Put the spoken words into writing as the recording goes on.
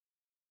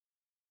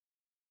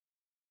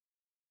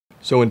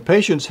So when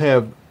patients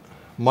have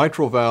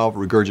mitral valve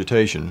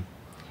regurgitation,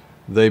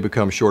 they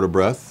become short of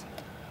breath.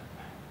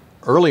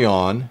 Early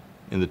on,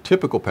 in the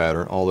typical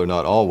pattern, although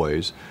not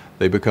always,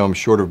 they become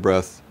short of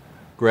breath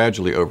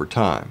gradually over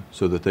time,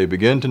 so that they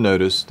begin to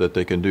notice that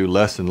they can do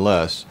less and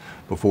less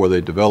before they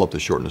develop the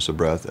shortness of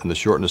breath, and the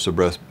shortness of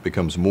breath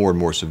becomes more and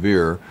more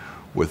severe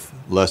with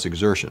less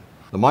exertion.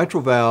 The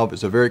mitral valve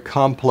is a very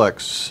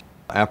complex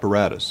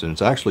apparatus, and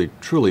it's actually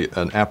truly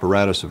an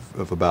apparatus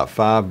of about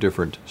 5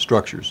 different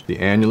structures: the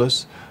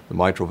annulus, the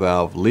mitral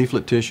valve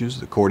leaflet tissues,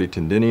 the chordae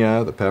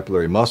tendineae, the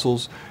papillary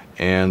muscles,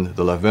 and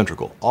the left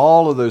ventricle.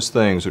 All of those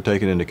things are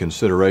taken into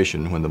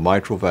consideration when the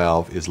mitral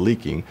valve is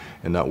leaking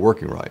and not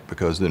working right,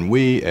 because then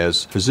we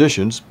as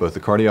physicians, both the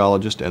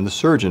cardiologist and the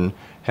surgeon,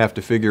 have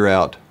to figure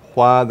out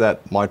why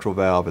that mitral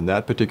valve in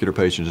that particular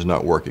patient is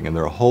not working. And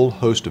there are a whole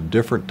host of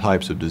different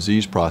types of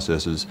disease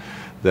processes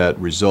that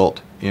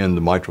result in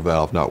the mitral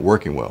valve not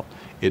working well.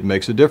 It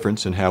makes a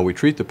difference in how we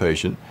treat the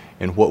patient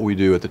and what we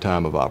do at the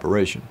time of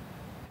operation.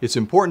 It's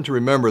important to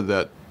remember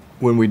that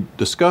when we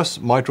discuss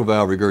mitral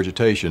valve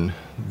regurgitation,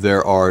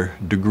 there are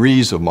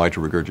degrees of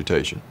mitral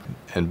regurgitation.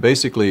 And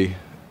basically,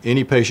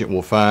 any patient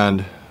will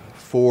find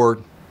 4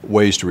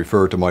 ways to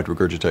refer to mitral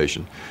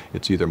regurgitation.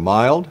 It's either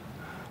mild,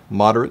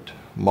 moderate,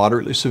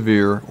 moderately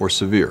severe, or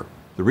severe.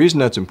 The reason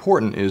that's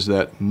important is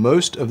that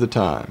most of the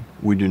time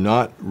we do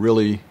not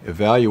really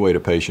evaluate a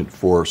patient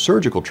for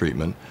surgical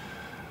treatment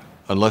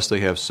unless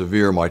they have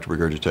severe mitral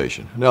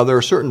regurgitation. Now, there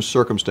are certain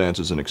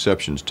circumstances and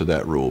exceptions to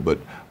that rule, but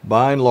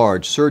by and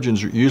large,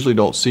 surgeons usually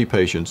don't see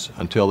patients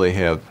until they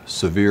have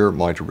severe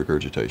mitral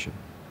regurgitation.